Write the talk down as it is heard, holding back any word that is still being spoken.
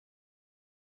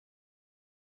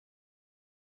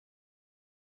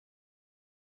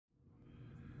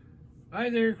Hi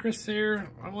there, Chris here.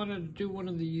 I wanted to do one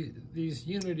of these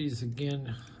Unities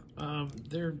again.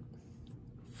 They're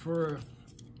for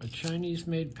a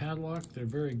Chinese-made padlock. They're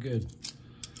very good.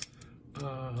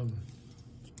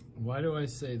 Why do I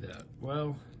say that?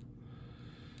 Well,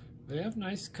 they have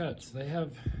nice cuts. They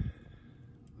have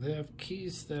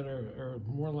keys that are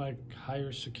more like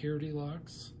higher security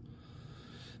locks.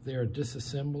 They are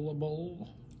disassemblable,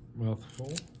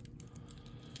 mouthful,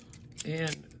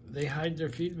 and they hide their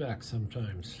feedback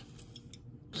sometimes.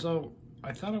 So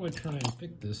I thought I would try and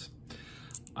pick this.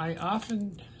 I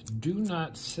often do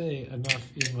not say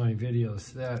enough in my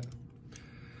videos that,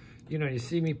 you know, you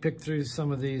see me pick through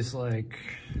some of these like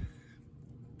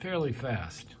fairly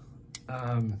fast.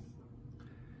 And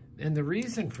the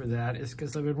reason for that is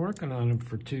because I've been working on them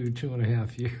for two and a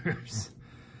half years.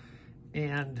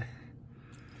 And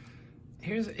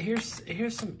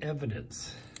here's some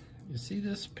evidence. You see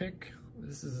this pick?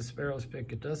 This is a Sparrow's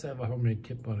pick. It does have a homemade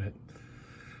tip on it.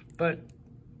 But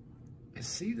you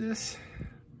see this?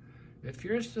 If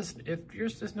yours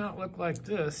does not look like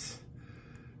this,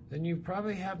 then you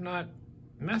probably have not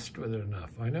messed with it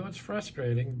enough. I know it's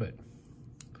frustrating, but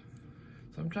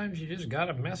sometimes you just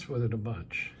gotta mess with it a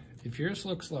bunch. If yours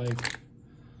looks like,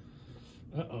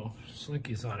 uh-oh,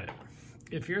 Slinky's on it.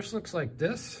 If yours looks like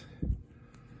this,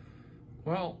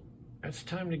 well, it's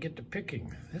time to get to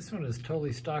picking. This one is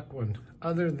totally stock one.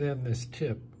 Other than this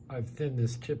tip, I've thinned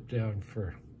this tip down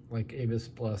for like Avis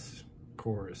Plus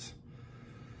cores.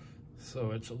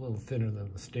 So it's a little thinner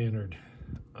than the standard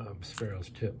Sparrow's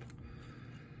tip.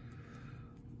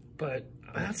 But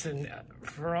that's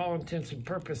for all intents and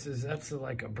purposes, that's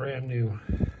like a brand new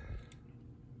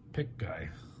pick guy.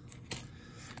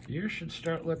 Yours should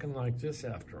start looking like this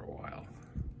after a while,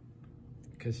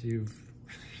 because you've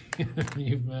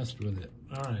messed with it.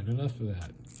 All right, enough of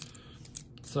that.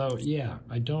 So yeah,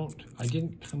 I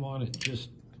didn't come on it just,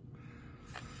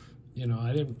 you know,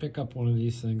 I didn't pick up one of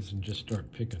these things and just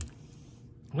start picking.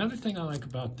 Another thing I like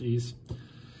about these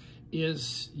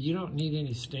is you don't need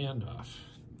any standoff.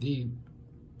 The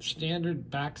standard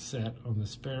back set on the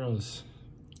Sparrow's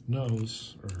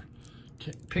nose or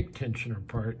pick tensioner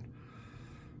part,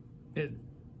 it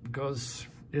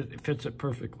fits it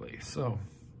perfectly. So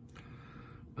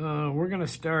we're gonna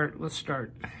let's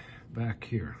start back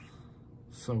here.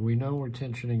 So we know we're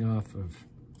tensioning off of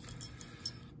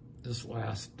this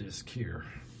last disc here.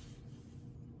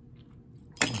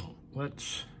 So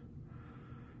let's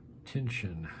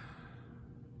tension.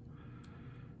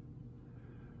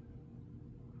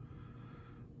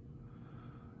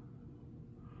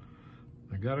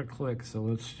 I got a click, so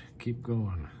let's keep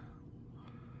going.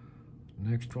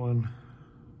 Next one.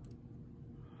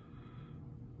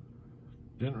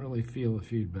 Didn't really feel the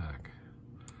feedback.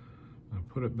 I'll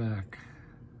put it back.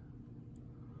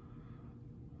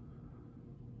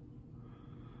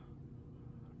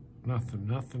 Nothing.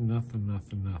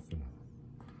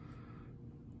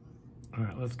 All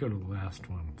right, let's go to the last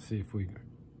one. See if we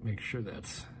make sure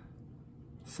that's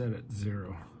set at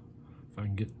 0. If I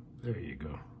can get, there you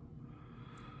go.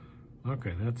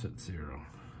 Okay, that's at 0.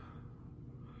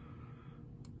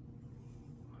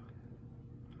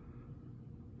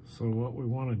 So what we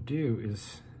want to do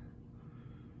is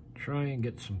try and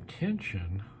get some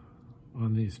tension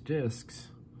on these discs.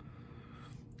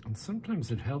 And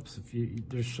sometimes it helps if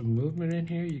there's some movement in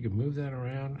here, you can move that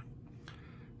around,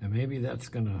 and maybe that's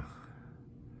gonna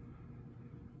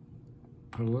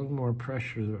put a little more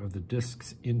pressure of the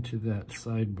discs into that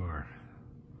sidebar,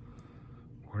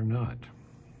 or not.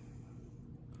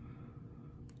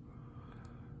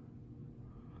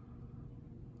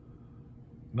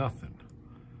 Nothing.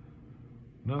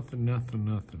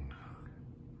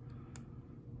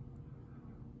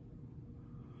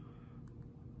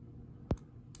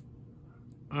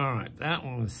 All right, that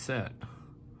one is set,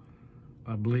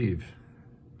 I believe.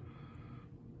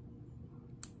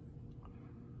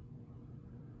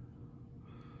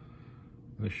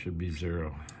 This should be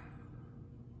 0.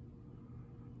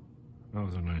 That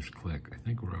was a nice click. I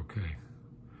think we're okay.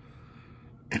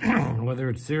 Whether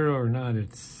it's 0 or not,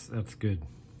 that's good.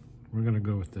 We're gonna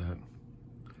go with that.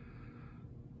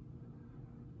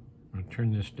 I'm gonna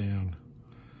turn this down.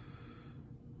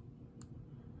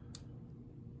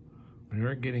 We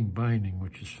are getting binding,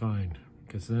 which is fine,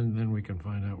 because then we can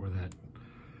find out where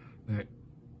that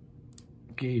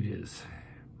gate is.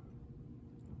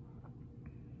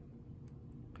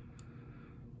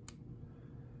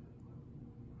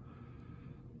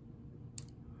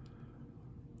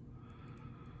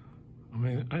 I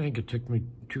mean, I think it took me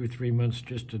 2 or 3 months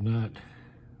just to not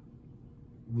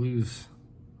lose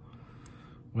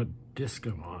what disc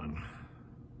I'm on.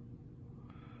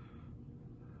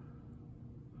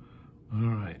 All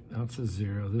right, that's a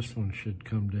 0. This one should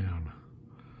come down.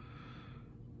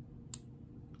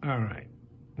 All right,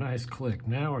 nice click.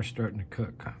 Now we're starting to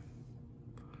cook.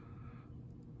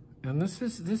 And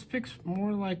this pick's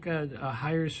more like a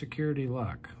higher security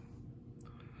lock,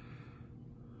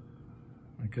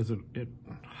 because it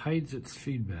hides its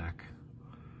feedback.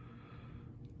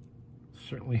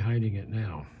 Certainly hiding it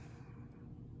now.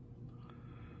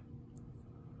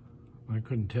 I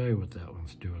couldn't tell you what that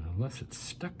one's doing unless it's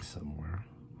stuck somewhere.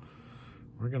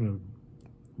 We're gonna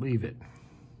leave it.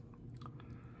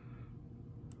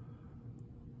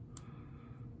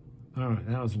 All right,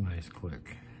 that was a nice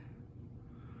click.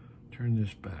 Turn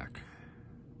this back.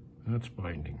 That's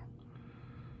binding.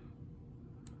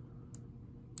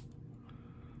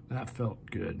 That felt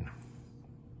good.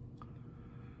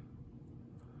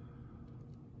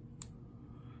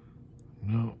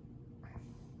 No.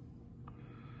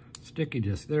 Sticky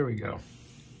disc, there we go.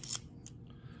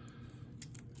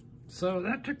 So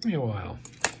that took me a while.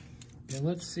 And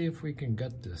let's see if we can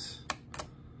gut this.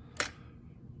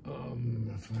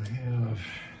 If I have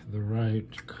the right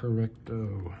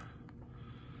Correcto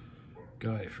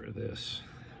guy for this.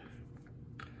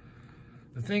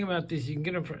 The thing about these, you can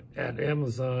get them at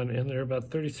Amazon, and they're about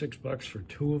 36 bucks for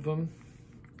 2 of them,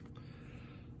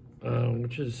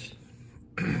 which is,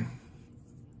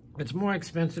 it's more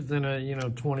expensive than a,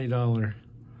 $20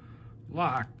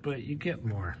 lock, but you get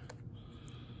more.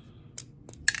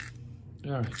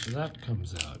 All right, so that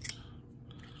comes out.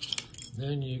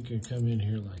 Then you can come in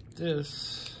here like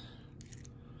this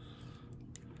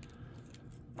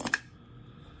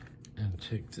and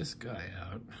take this guy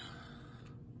out.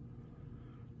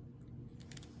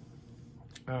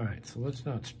 All right, so let's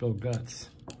not spill guts.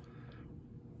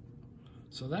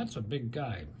 So that's a big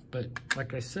guy, but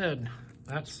like I said,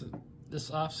 this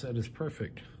offset is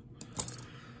perfect.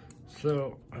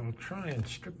 So I'll try and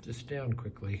strip this down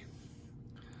quickly.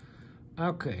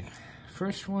 Okay,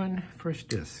 first one, first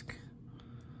disc.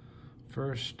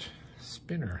 First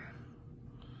spinner.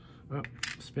 Oh,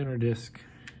 spinner disc.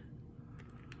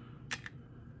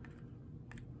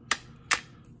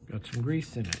 Got some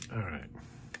grease in it. All right.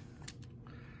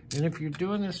 And if you're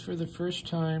doing this for the first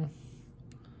time,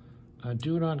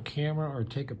 do it on camera or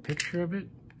take a picture of it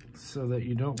so that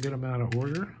you don't get them out of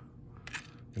order.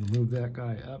 And move that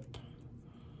guy up.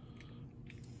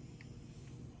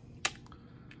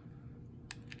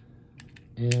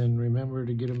 And remember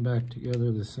to get them back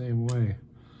together the same way,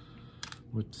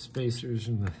 with the spacers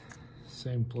in the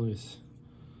same place.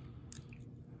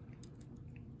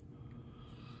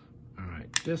 All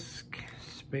right, disc,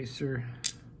 spacer,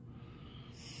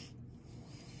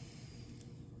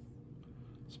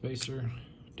 spacer,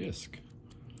 disc,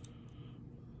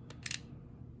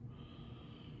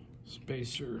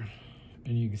 spacer,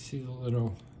 and you can see the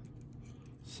little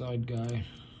side guy.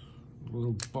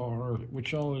 Little bar,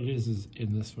 which all it is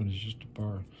in this one is just a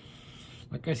bar.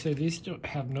 Like I said, these don't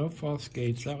have no false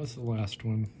gates. That was the last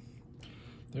one.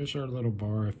 There's our little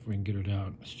bar if we can get it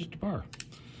out. It's just a bar.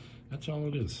 That's all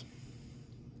it is.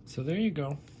 So there you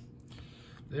go.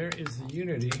 There is the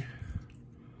Unity.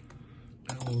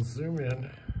 And we'll zoom in.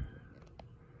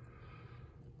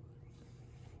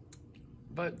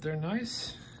 But they're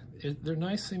nice. They're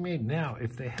nicely made. Now,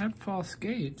 if they had false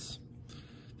gates,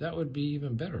 that would be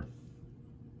even better.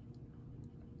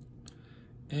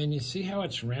 And you see how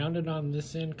it's rounded on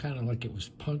this end, kind of like it was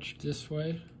punched this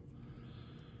way?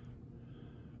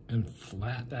 And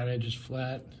flat, that edge is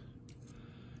flat.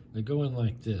 They go in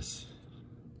like this.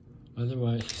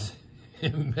 Otherwise,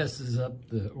 it messes up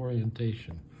the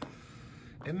orientation.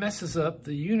 It messes up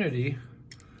the unity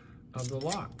of the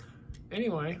lock.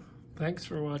 Anyway, thanks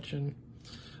for watching.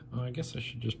 I guess I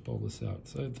should just pull this out.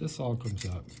 So this all comes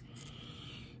out.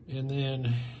 And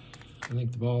then I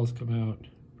think the balls come out.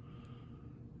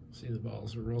 See, the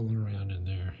balls are rolling around in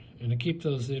there. And to keep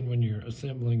those in when you're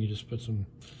assembling, you just put some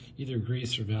either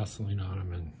grease or Vaseline on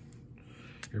them and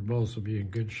your balls will be in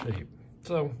good shape.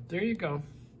 So there you go.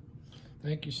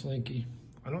 Thank you, Slinky.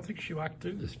 I don't think she walked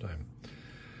through this time.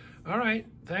 All right,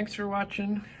 thanks for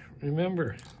watching.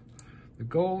 Remember, the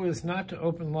goal is not to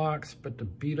open locks, but to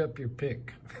beat up your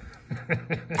pick.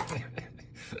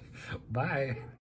 Bye.